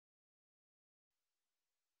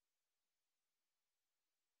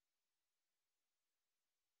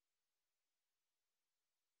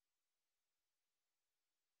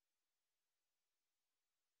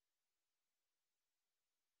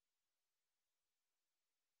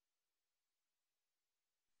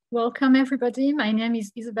Welcome, everybody. My name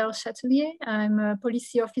is Isabelle Chatelier. I'm a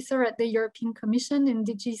policy officer at the European Commission in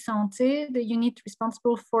DG SANTE, the unit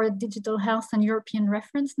responsible for digital health and European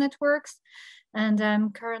reference networks. And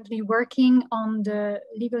I'm currently working on the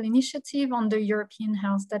legal initiative on the European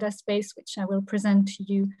Health Data Space, which I will present to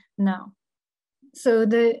you now. So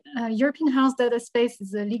the European Health Data Space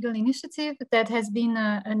is a legal initiative that has been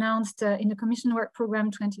announced in the Commission Work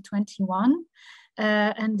Programme 2021.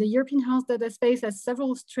 And the European Health Data Space has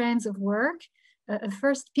several strands of work. A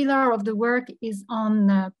first pillar of the work is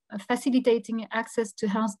on facilitating access to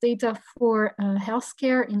health data for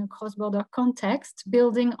healthcare in a cross-border context,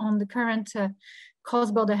 building on the current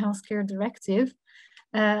cross-border healthcare directive.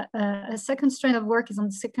 A second strand of work is on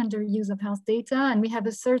the secondary use of health data, and we have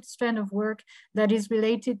a third strand of work that is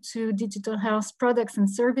related to digital health products and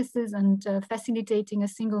services and facilitating a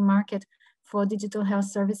single market for digital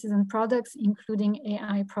health services and products, including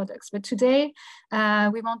AI products. But today,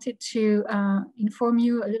 we wanted to inform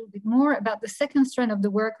you a little bit more about the second strand of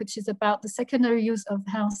the work, which is about the secondary use of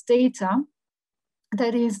health data.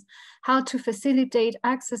 That is, how to facilitate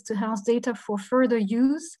access to health data for further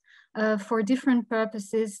use for different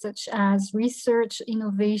purposes, such as research,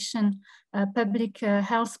 innovation, public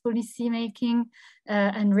health policy making,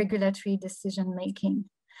 and regulatory decision making.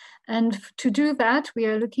 And to do that, we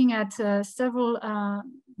are looking at several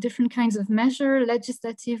different kinds of measures,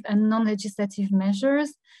 legislative and non-legislative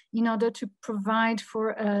measures, in order to provide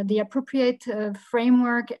for the appropriate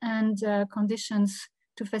framework and conditions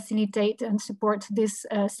to facilitate and support this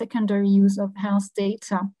secondary use of health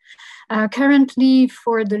data. Currently,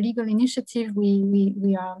 for the legal initiative,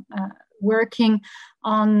 we are working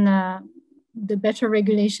on the better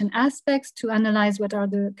regulation aspects to analyze what are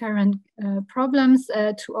the current problems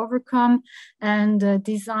to overcome and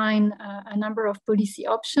design a number of policy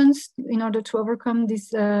options in order to overcome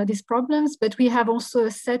these problems. But we have also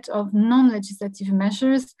a set of non-legislative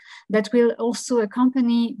measures that will also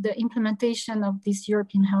accompany the implementation of this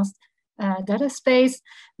European Health Data Space,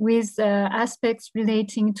 with aspects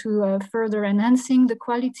relating to further enhancing the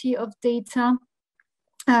quality of data,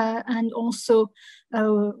 and also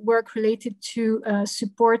work related to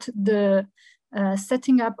support the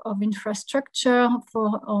setting up of infrastructure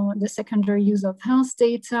for the secondary use of health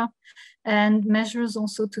data, and measures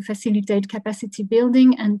also to facilitate capacity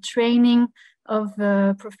building and training of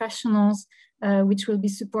professionals, which will be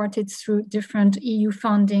supported through different EU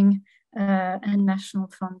funding and national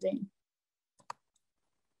funding.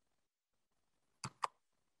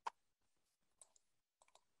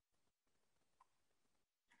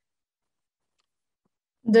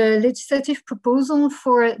 The legislative proposal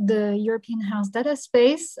for the European Health Data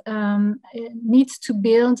Space needs to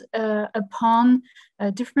build upon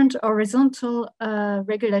different horizontal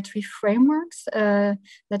regulatory frameworks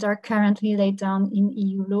that are currently laid down in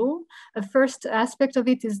EU law. A first aspect of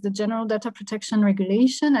it is the General Data Protection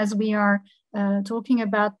Regulation, as we are talking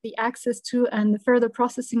about the access to and the further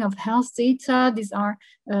processing of health data. These are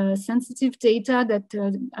sensitive data that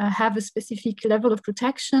have a specific level of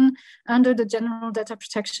protection under the General Data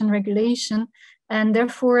Protection Regulation. And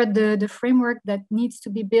therefore, the framework that needs to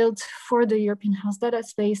be built for the European Health Data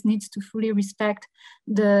Space needs to fully respect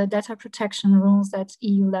the data protection rules at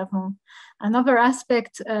EU level. Another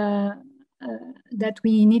aspect that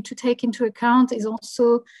we need to take into account is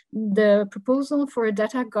also the proposal for a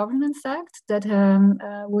Data Governance Act that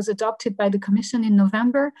was adopted by the Commission in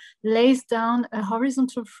November, lays down a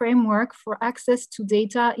horizontal framework for access to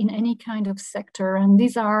data in any kind of sector. And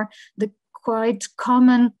these are the quite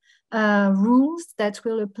common rules that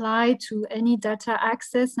will apply to any data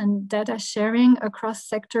access and data sharing across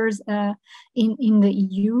sectors in the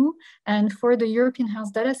EU. And for the European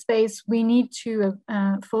Health Data Space, we need to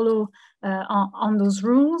follow on those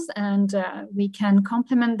rules, and we can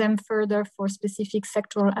complement them further for specific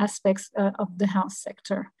sectoral aspects of the health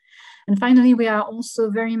sector. And finally, we are also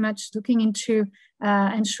very much looking into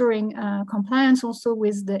ensuring compliance also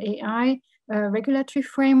with the AI regulatory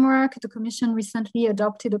framework. The Commission recently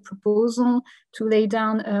adopted a proposal to lay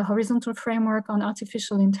down a horizontal framework on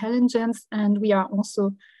artificial intelligence, and we are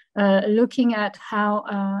also looking at how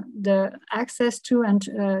the access to and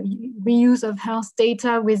reuse of health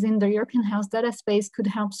data within the European Health Data Space could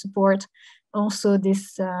help support also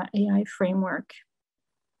this AI framework.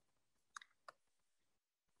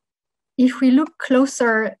 If we look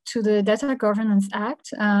closer to the Data Governance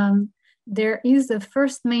Act, there is the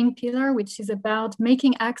first main pillar, which is about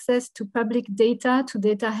making access to public data, to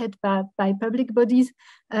data held by public bodies,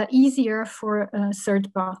 easier for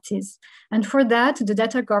third parties. And for that, the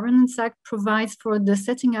Data Governance Act provides for the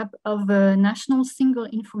setting up of a national single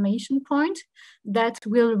information point that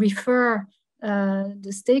will refer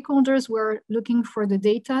the stakeholders were looking for the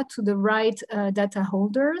data to the right data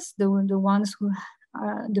holders, the ones who,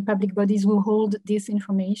 the public bodies who hold this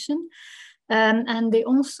information. And they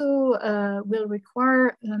also will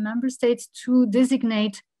require member states to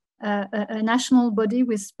designate a national body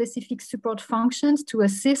with specific support functions to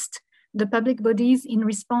assist the public bodies in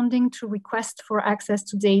responding to requests for access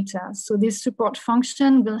to data. So this support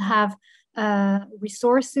function will have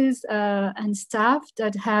resources and staff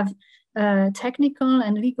that have technical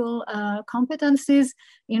and legal competencies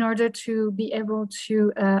in order to be able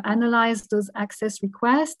to analyze those access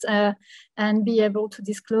requests and be able to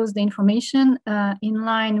disclose the information in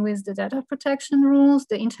line with the data protection rules,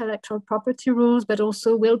 the intellectual property rules, but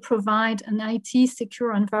also will provide an IT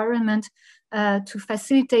secure environment to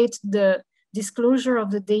facilitate the disclosure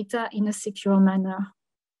of the data in a secure manner.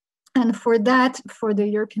 And for that, for the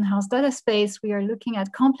European Health Data Space, we are looking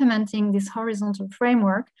at complementing this horizontal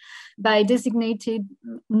framework by designating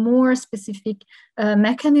more specific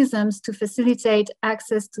mechanisms to facilitate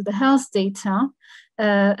access to the health data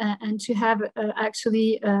and to have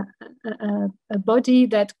actually a body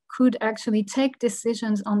that could actually take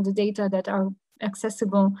decisions on the data that are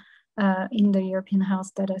accessible in the European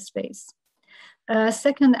Health Data Space.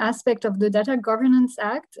 Second aspect of the Data Governance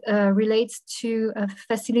Act relates to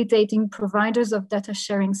facilitating providers of data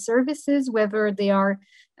sharing services, whether they are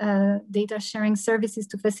data sharing services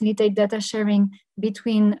to facilitate data sharing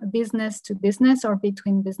between business to business or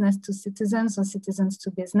between business to citizens or citizens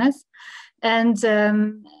to business. And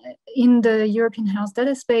in the European Health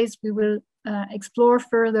Data Space, we will explore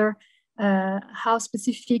further how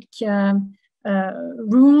specific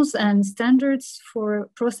rules and standards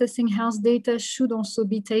for processing health data should also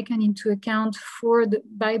be taken into account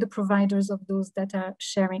by the providers of those data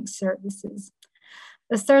sharing services.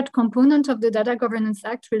 The third component of the Data Governance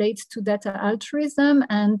Act relates to data altruism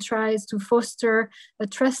and tries to foster a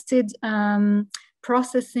trusted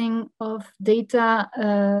processing of data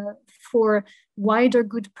for wider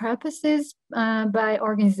good purposes by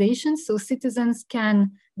organizations. So citizens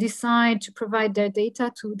can decide to provide their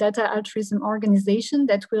data to data altruism organization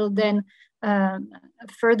that will then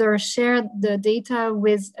further share the data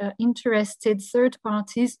with interested third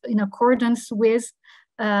parties in accordance with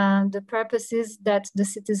the purposes that the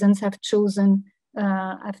citizens have chosen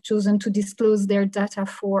to disclose their data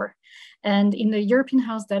for. And in the European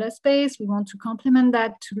Health Data Space, we want to complement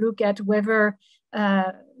that to look at whether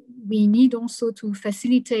we need also to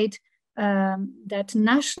facilitate that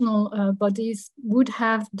national bodies would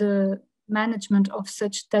have the management of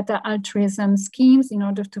such data altruism schemes in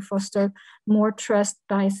order to foster more trust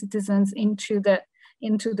by citizens into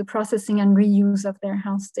the processing and reuse of their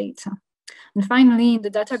health data. And finally, in the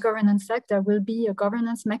Data Governance Act, there will be a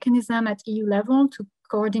governance mechanism at EU level to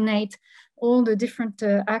coordinate all the different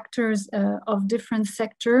actors of different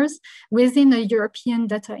sectors within a European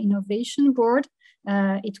Data Innovation Board.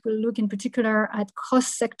 It will look in particular at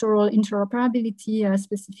cross-sectoral interoperability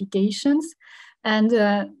specifications. And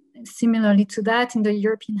similarly to that, in the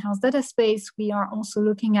European Health Data Space, we are also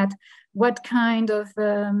looking at what kind of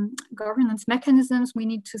governance mechanisms we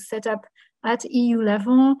need to set up at EU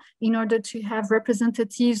level in order to have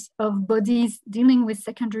representatives of bodies dealing with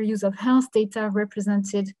secondary use of health data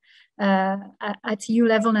represented at EU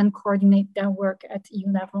level and coordinate their work at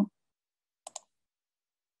EU level.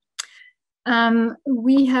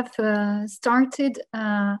 We have started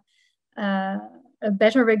a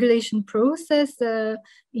better regulation process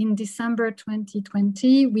in December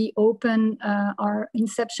 2020. We opened our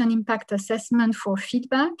Inception Impact Assessment for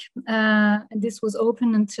feedback. This was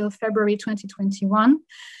open until February 2021.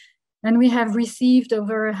 And we have received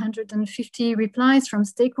over 150 replies from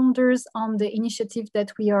stakeholders on the initiative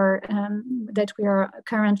that we are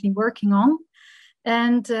currently working on.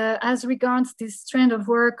 And as regards this trend of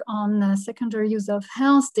work on secondary use of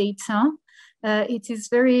health data, it is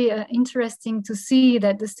very interesting to see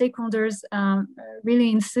that the stakeholders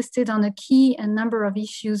really insisted on a key and number of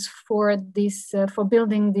issues for this, for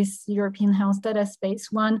building this European Health Data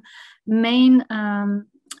Space. One main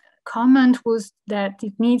comment was that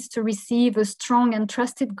it needs to receive a strong and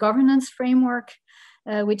trusted governance framework,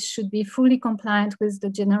 which should be fully compliant with the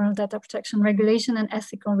General Data Protection Regulation and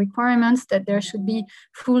ethical requirements, that there should be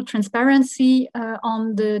full transparency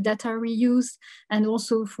on the data reuse and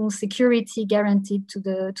also full security guaranteed to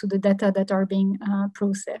the data that are being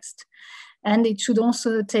processed. And it should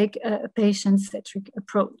also take a patient-centric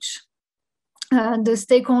approach. The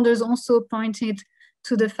stakeholders also pointed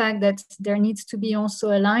to the fact that there needs to be also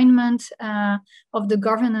alignment of the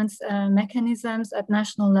governance mechanisms at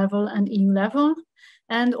national level and EU level,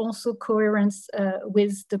 and also coherence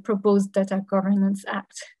with the proposed Data Governance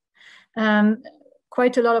Act.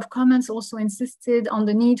 Quite a lot of comments also insisted on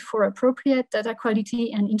the need for appropriate data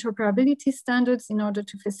quality and interoperability standards in order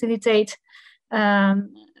to facilitate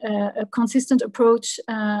a consistent approach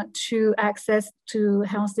to access to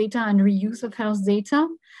health data and reuse of health data.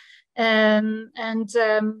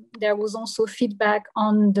 There was also feedback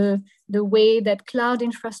on the way that cloud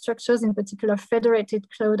infrastructures, in particular federated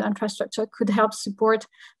cloud infrastructure, could help support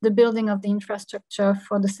the building of the infrastructure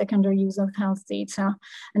for the secondary use of health data.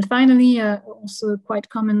 And finally, also quite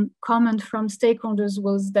common comment from stakeholders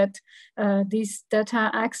was that this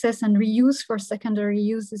data access and reuse for secondary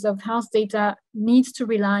uses of health data needs to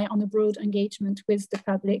rely on a broad engagement with the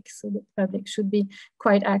public, so the public should be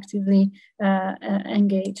quite actively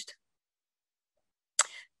engaged.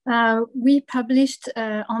 We published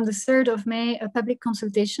on the 3rd of May a public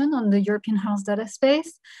consultation on the European Health Data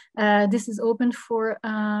Space. This is open for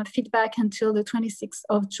feedback until the 26th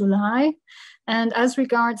of July. And as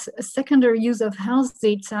regards secondary use of health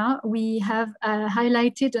data, we have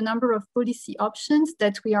highlighted a number of policy options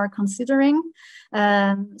that we are considering.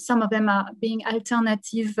 Some of them are being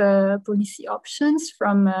alternative policy options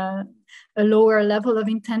from a lower level of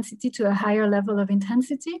intensity to a higher level of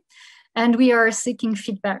intensity. And we are seeking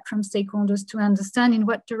feedback from stakeholders to understand in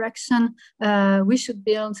what direction we should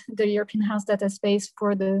build the European Health Data Space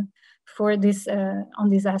on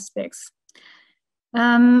these aspects.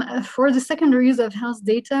 For the secondary use of health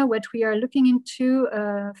data, what we are looking into,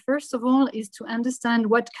 first of all, is to understand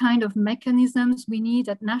what kind of mechanisms we need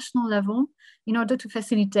at national level in order to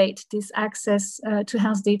facilitate this access to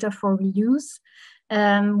health data for reuse.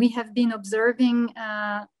 We have been observing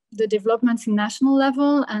the developments in national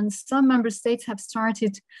level, and some member states have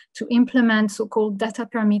started to implement so-called data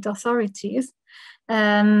permit authorities.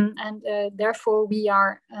 Therefore, we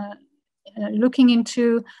are looking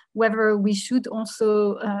into whether we should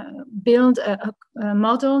also build a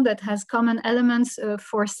model that has common elements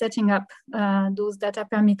for setting up those data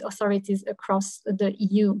permit authorities across the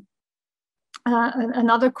EU.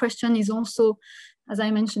 Another question is also, as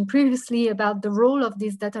I mentioned previously, about the role of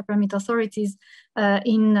these data permit authorities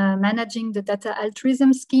in managing the data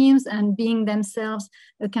altruism schemes and being themselves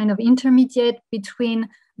a kind of intermediate between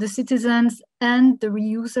the citizens and the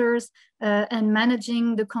reusers and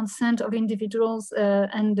managing the consent of individuals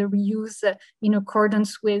and the reuse in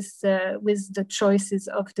accordance with the choices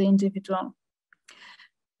of the individual.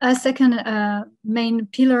 A second main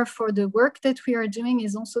pillar for the work that we are doing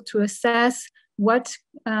is also to assess what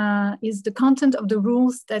is the content of the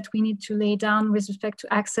rules that we need to lay down with respect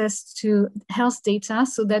to access to health data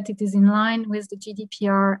so that it is in line with the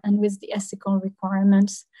GDPR and with the ethical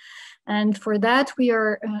requirements. And for that, we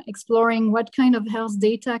are exploring what kind of health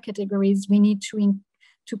data categories we need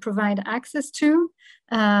to provide access to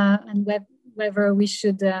and whether we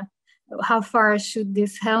should, how far should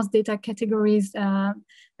these health data categories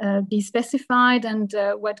be specified, and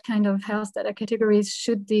what kind of health data categories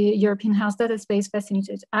should the European Health Data Space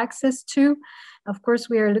facilitate access to. Of course,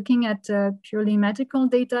 we are looking at purely medical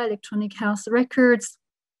data, electronic health records,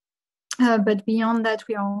 but beyond that,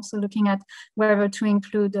 we are also looking at whether to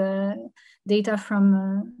include data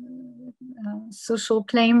from social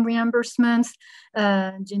claim reimbursements,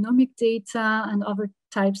 genomic data, and other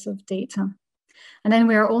types of data. And then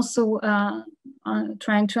we are also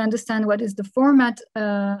trying to understand what is the format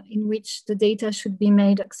in which the data should be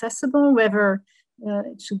made accessible, whether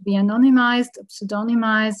it should be anonymized,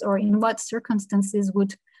 pseudonymized, or in what circumstances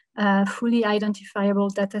would fully identifiable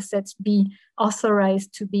data sets be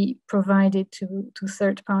authorized to be provided to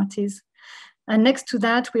third parties. And next to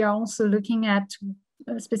that, we are also looking at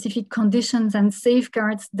specific conditions and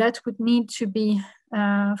safeguards that would need to be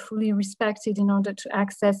fully respected in order to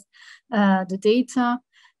access the data,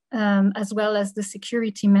 as well as the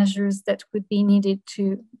security measures that would be needed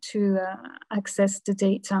to access the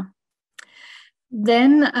data.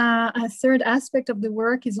 Then a third aspect of the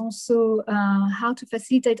work is also how to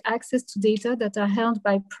facilitate access to data that are held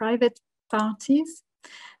by private parties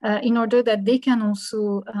in order that they can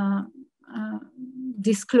also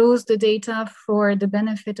disclose the data for the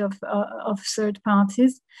benefit of third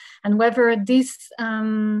parties, and whether this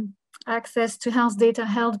access to health data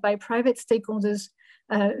held by private stakeholders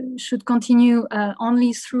should continue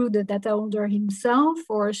only through the data holder himself,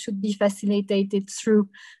 or should be facilitated through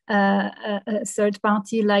a third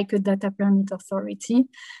party like a data permit authority,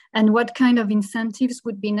 and what kind of incentives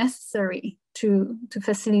would be necessary to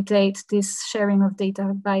facilitate this sharing of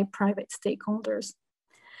data by private stakeholders.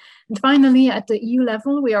 And finally, at the EU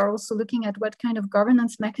level, we are also looking at what kind of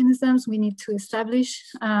governance mechanisms we need to establish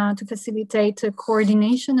to facilitate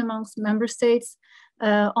coordination amongst member states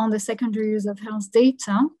on the secondary use of health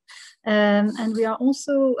data. And we are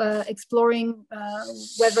also exploring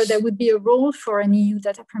whether there would be a role for an EU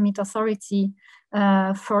data permit authority,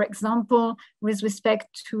 for example, with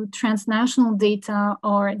respect to transnational data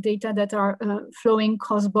or data that are flowing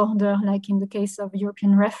cross-border, like in the case of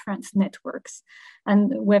European reference networks,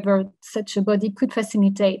 and whether such a body could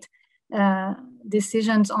facilitate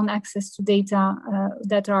decisions on access to data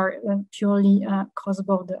that are purely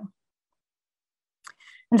cross-border.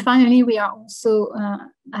 And finally, we are also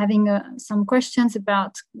having some questions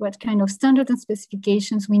about what kind of standards and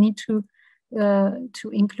specifications we need to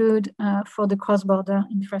include for the cross-border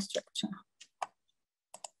infrastructure.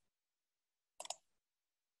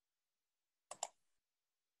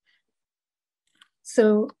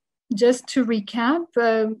 So just to recap,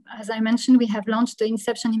 as I mentioned, we have launched the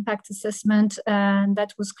Inception Impact Assessment and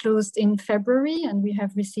that was closed in February, and we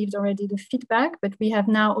have received already the feedback, but we have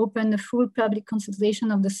now opened a full public consultation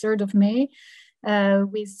of the 3rd of May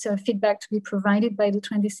with feedback to be provided by the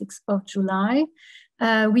 26th of July.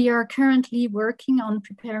 We are currently working on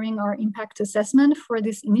preparing our impact assessment for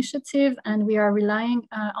this initiative, and we are relying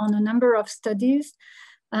on a number of studies.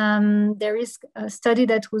 There is a study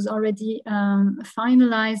that was already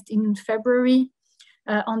finalized in February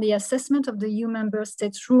on the assessment of the EU member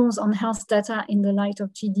states' rules on health data in the light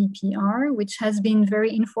of GDPR, which has been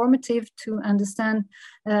very informative to understand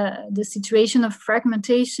the situation of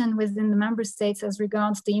fragmentation within the member states as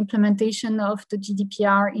regards the implementation of the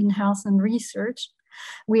GDPR in health and research.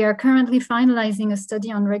 We are currently finalizing a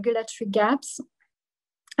study on regulatory gaps.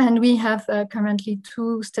 And we have currently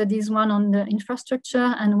 2 studies, one on the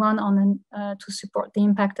infrastructure and one on to support the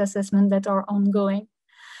impact assessment that are ongoing.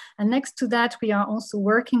 And next to that, we are also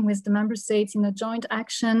working with the member states in a joint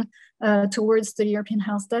action towards the European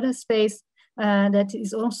health data space that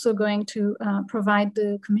is also going to provide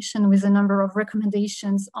the Commission with a number of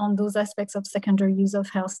recommendations on those aspects of secondary use of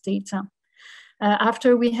health data.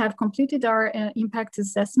 After we have completed our impact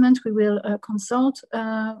assessment, we will consult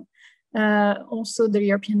also the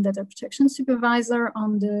European Data Protection Supervisor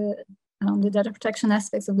on the data protection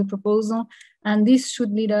aspects of the proposal. And this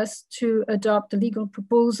should lead us to adopt the legal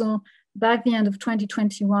proposal by the end of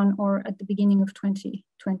 2021 or at the beginning of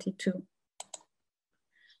 2022.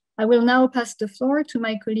 I will now pass the floor to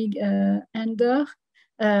my colleague Ender,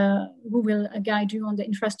 who will guide you on the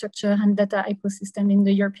infrastructure and data ecosystem in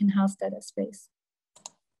the European health data space.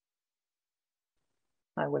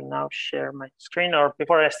 I will now share my screen, or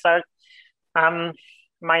before I start,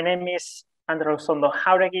 my name is Elustondo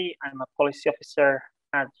Jauregui. I'm a policy officer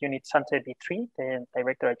at Unit SANTE B3, the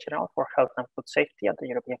Directorate General for Health and Food Safety at the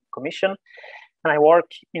European Commission. And I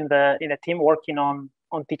work in a team working on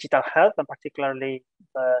digital health, and particularly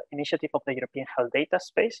the initiative of the European health data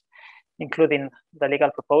space, including the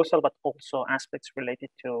legal proposal, but also aspects related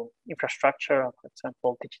to infrastructure, for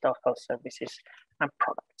example, digital health services and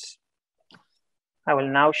products. I will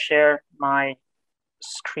now share my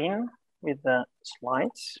screen with the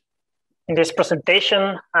slides. In this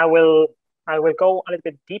presentation, I will go a little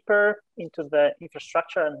bit deeper into the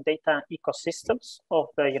infrastructure and data ecosystems of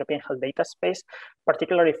the European health data space,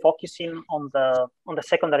 particularly focusing on the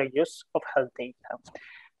secondary use of health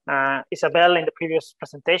data. Isabelle in the previous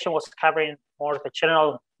presentation was covering more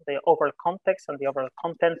the overall context and the overall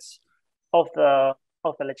contents of the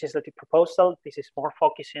legislative proposal. This is more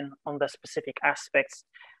focusing on the specific aspects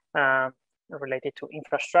related to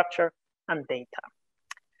infrastructure and data.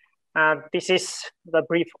 This is the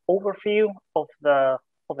brief overview of the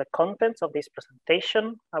contents of this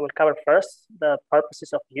presentation. I will cover first the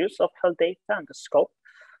purposes of use of health data and the scope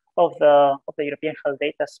of the European health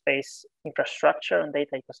data space infrastructure and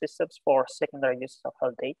data ecosystems for secondary uses of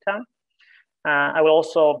health data. I will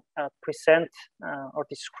also present or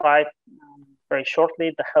describe very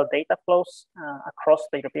shortly the health data flows across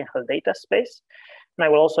the European health data space. And I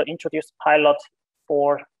will also introduce pilot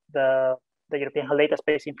for the European health data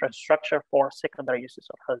space infrastructure for secondary uses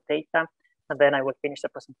of health data. And then I will finish the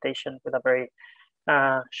presentation with a very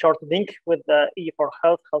short link with the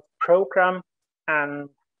EU4Health program and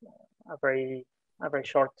a very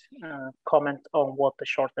short comment on what the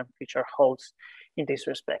short-term future holds in this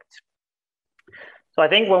respect. So I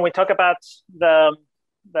think when we talk about the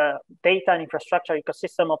data and infrastructure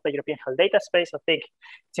ecosystem of the European health data space, I think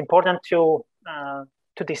it's important to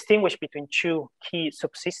distinguish between 2 key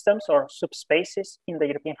subsystems or subspaces in the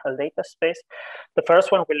European health data space. The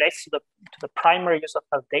first one relates to the primary use of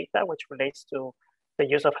health data, which relates to the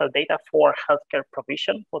use of health data for healthcare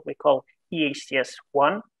provision, what we call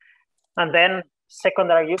eHCS1. And then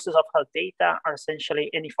secondary uses of health data are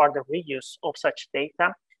essentially any further reuse of such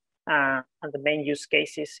data And the main use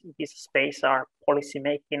cases in this space are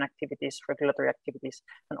policymaking activities, regulatory activities,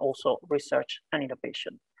 and also research and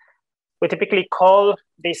innovation. We typically call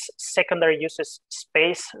this secondary uses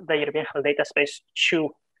space the European Health Data Space 2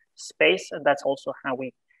 space, and that's also how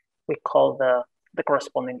we call the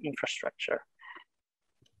corresponding infrastructure.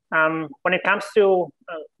 When it comes to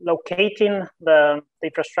locating the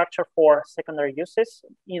infrastructure for secondary uses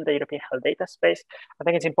in the European Health Data Space, I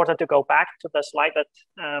think it's important to go back to the slide that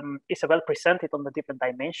Isabelle presented on the different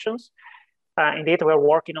dimensions. Indeed, we're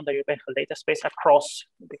working on the European Health Data Space across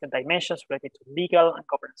different dimensions related to legal and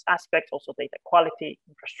governance aspects, also data quality,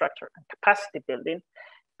 infrastructure, and capacity building.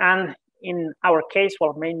 And in our case,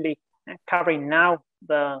 we're mainly covering now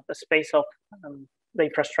the space of the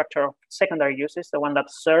infrastructure of secondary uses, the one that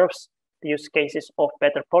serves the use cases of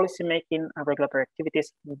better policymaking and regulatory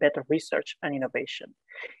activities, better research and innovation.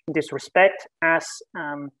 In this respect, as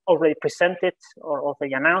already presented or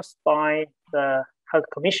already announced by the Health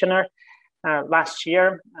Commissioner last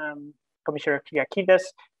year, Commissioner Kyriakides,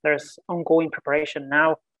 there's ongoing preparation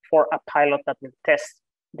now for a pilot that will test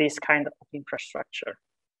this kind of infrastructure.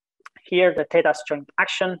 Here, the TEDAS Joint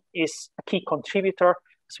Action is a key contributor,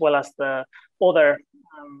 as well as the other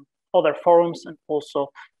forums, and also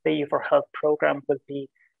the EU for Health program will be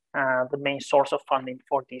the main source of funding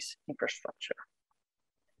for this infrastructure.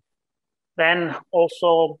 Then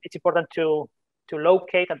also, it's important to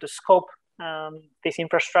locate and to scope this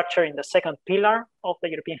infrastructure in the second pillar of the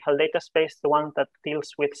European Health Data Space, the one that deals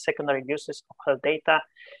with secondary uses of health data.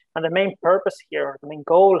 And the main purpose here, the main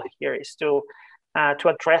goal here is to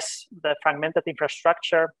address the fragmented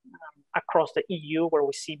infrastructure across the EU, where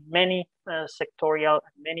we see many sectorial,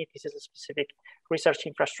 many disease-specific research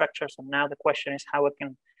infrastructures. And now the question is how we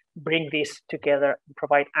can bring this together and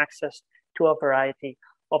provide access to a variety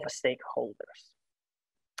of stakeholders.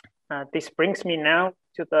 This brings me now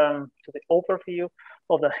to the overview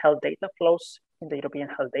of the health data flows in the European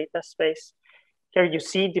Health Data Space. Here you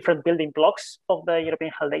see different building blocks of the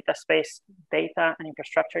European Health Data Space data and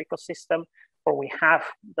infrastructure ecosystem, where we have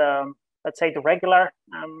let's say the regular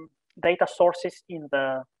data sources in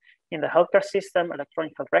the healthcare system,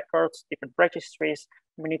 electronic health records, different registries,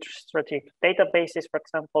 administrative databases, for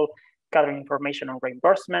example, gathering information on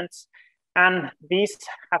reimbursements. And these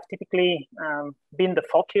have typically been the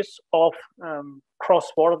focus of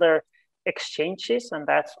cross-border exchanges, and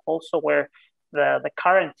that's also where the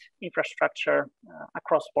current infrastructure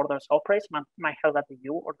across borders operates,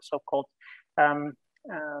 MyHealth.eu, or the so-called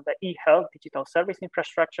the eHealth digital service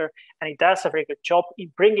infrastructure, and it does a very good job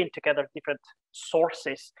in bringing together different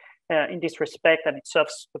sources in this respect, and it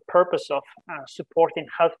serves the purpose of supporting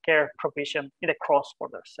healthcare provision in a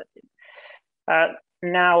cross-border setting.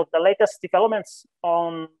 Now, the latest developments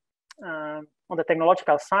on the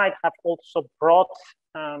technological side have also brought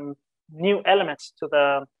new elements to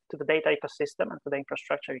the data ecosystem and to the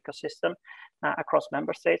infrastructure ecosystem across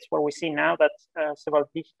member states, where we see now that several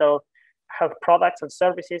digital health products and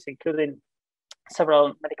services, including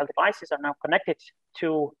several medical devices, are now connected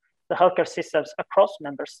to the healthcare systems across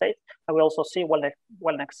member states. And we also see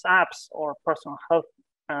wellness apps or personal health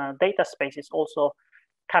data spaces also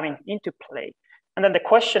coming into play. And then the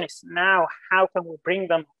question is now, how can we bring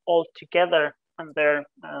them all together under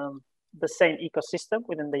the same ecosystem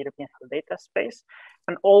within the European Health Data Space,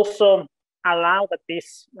 and also allow that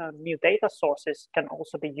these new data sources can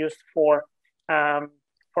also be used for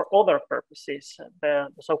other purposes, the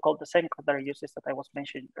so-called the secondary uses that I was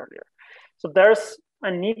mentioning earlier. So there's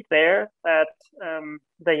a need there that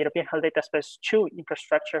the European Health Data Space 2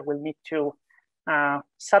 infrastructure will need to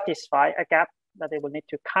satisfy a gap that they will need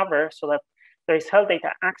to cover, so that there is health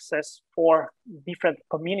data access for different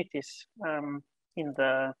communities in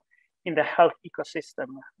the health ecosystem,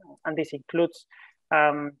 and this includes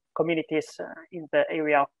communities in the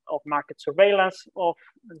area of market surveillance of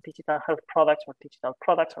digital health products or digital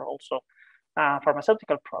products, or also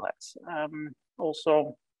pharmaceutical products.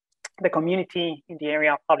 Also, the community in the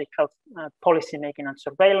area of public health policy making and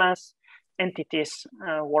surveillance, entities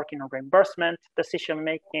working on reimbursement, decision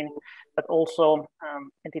making, but also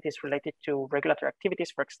entities related to regulatory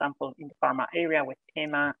activities, for example, in the pharma area with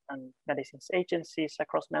EMA and medicines agencies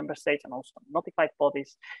across member states, and also notified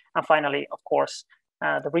bodies. And finally, of course,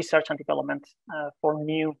 the research and development for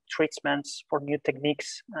new treatments, for new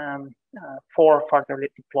techniques, for further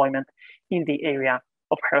deployment in the area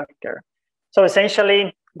of healthcare. So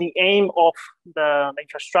essentially, the aim of the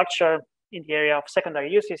infrastructure in the area of secondary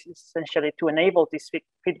uses is essentially to enable these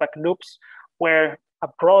feedback loops, where a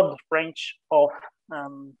broad range of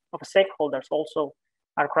stakeholders also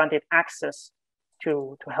are granted access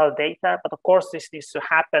to health data. But of course, this needs to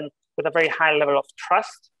happen with a very high level of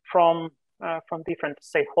trust from different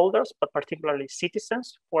stakeholders, but particularly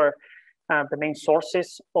citizens, were the main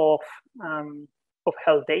sources of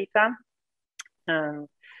health data.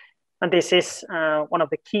 And this is one of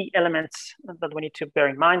the key elements that we need to bear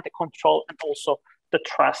in mind: the control and also the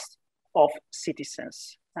trust of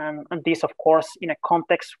citizens. And this, of course, in a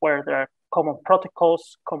context where there are common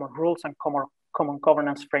protocols, common rules, and common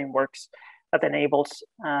governance frameworks that enables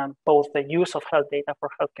both the use of health data for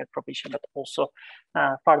healthcare provision, but also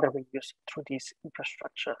further reuse through this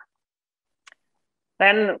infrastructure.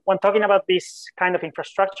 Then when talking about this kind of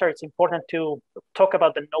infrastructure, it's important to talk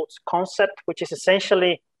about the nodes concept, which is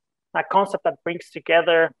essentially a concept that brings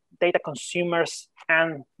together data consumers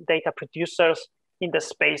and data producers in the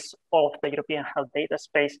space of the European health data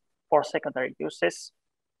space for secondary uses.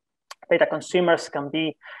 Data consumers can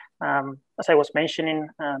be, as I was mentioning,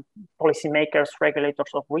 policymakers, regulators,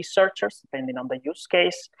 or researchers, depending on the use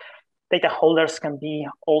case. Data holders can be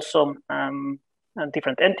also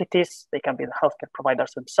different entities. They can be the healthcare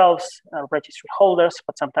providers themselves, registry holders,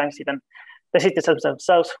 but sometimes even the citizens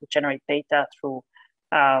themselves who generate data through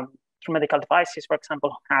medical devices, for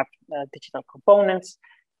example, have digital components.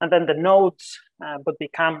 And then the nodes would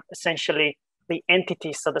become essentially the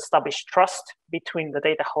entities that establish trust between the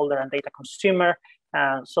data holder and data consumer,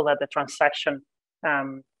 so that the transaction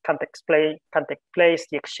can take place,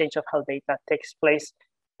 the exchange of health data takes place,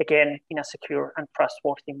 again, in a secure and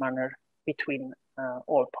trustworthy manner between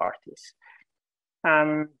all parties.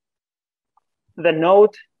 The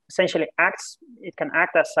node essentially can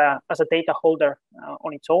act as a data holder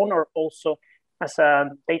on its own, or also as a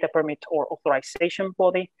data permit or authorization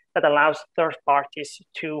body that allows third parties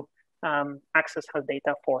to access health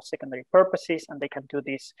data for secondary purposes. And they can do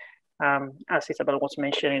this, as Isabelle was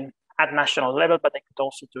mentioning, at national level, but they could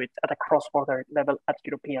also do it at a cross-border level, at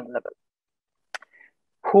European level.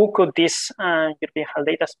 Who could this European health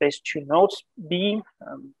data space 2 nodes be?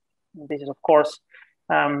 This is, of course,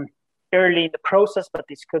 early in the process, but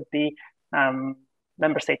this could be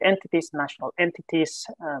member state entities, national entities,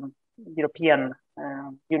 European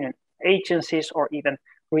Union agencies, or even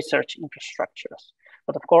research infrastructures.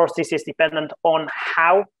 But of course, this is dependent on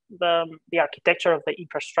how the architecture of the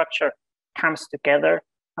infrastructure comes together.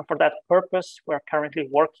 And for that purpose, we're currently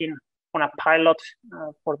working on a pilot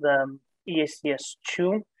for the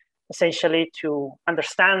EHDS2, essentially to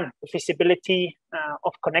understand the feasibility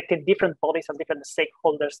of connecting different bodies and different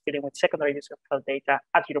stakeholders dealing with secondary use of health data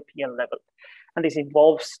at European level. And this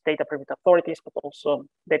involves data permit authorities, but also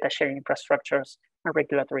data sharing infrastructures and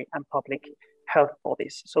regulatory and public health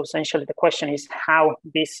bodies. So essentially the question is how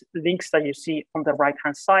these links that you see on the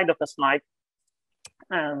right-hand side of the slide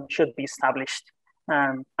should be established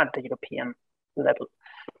at the European level.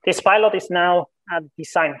 This pilot is now at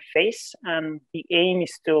design phase, and the aim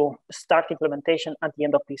is to start implementation at the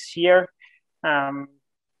end of this year.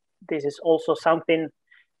 This is also something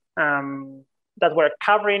that we're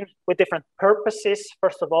covering with different purposes.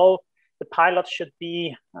 First of all, the pilot should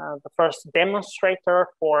be the first demonstrator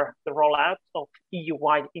for the rollout of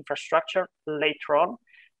EU-wide infrastructure later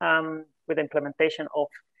on, with implementation of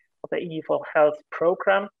the EU for Health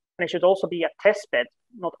program. And it should also be a testbed,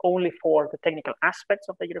 not only for the technical aspects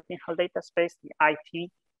of the European health data space, the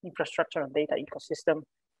IT infrastructure and data ecosystem,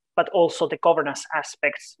 but also the governance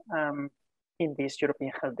aspects in this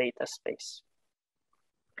European health data space.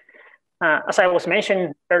 As I was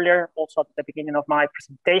mentioning earlier, also at the beginning of my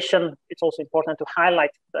presentation, it's also important to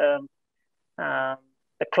highlight the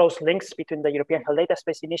close links between the European Health Data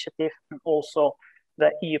Space Initiative and also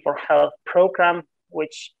the EU for Health program,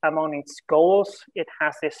 which among its goals, it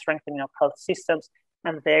has the strengthening of health systems.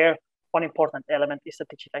 And there, one important element is the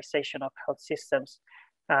digitization of health systems.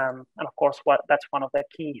 And of course, that's one of the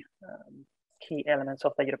key elements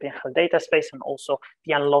of the European health data space, and also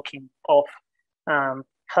the unlocking of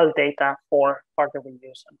health data for further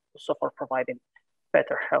reuse and also for providing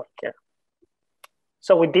better healthcare.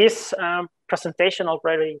 So with this presentation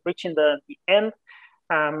already reaching the end,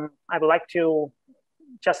 I would like to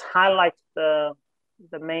just highlight the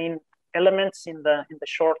main elements in the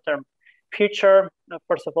short-term future.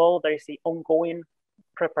 First of all, there is the ongoing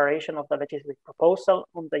preparation of the legislative proposal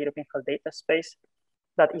on the European health data space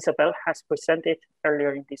that Isabelle has presented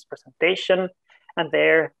earlier in this presentation. And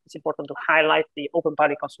there, it's important to highlight the open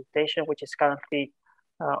public consultation, which is currently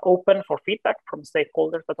open for feedback from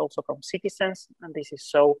stakeholders, but also from citizens. And this is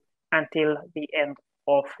so until the end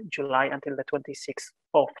of July, until the 26th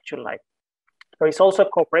of July. There is also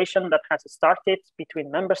cooperation that has started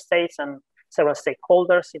between member states and several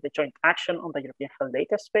stakeholders in the joint action on the European health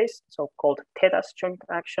data space, so-called TEDAS joint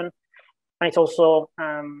action. And it's also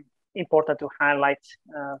important to highlight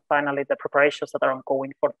finally the preparations that are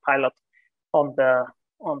ongoing for the pilot on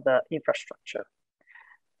the infrastructure.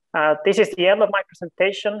 This is the end of my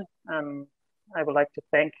presentation. I would like to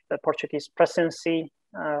thank the Portuguese presidency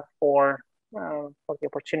for the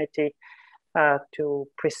opportunity to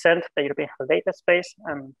present the European Health Data Space.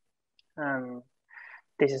 And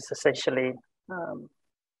this is essentially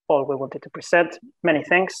all we wanted to present. Many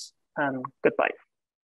thanks and goodbye.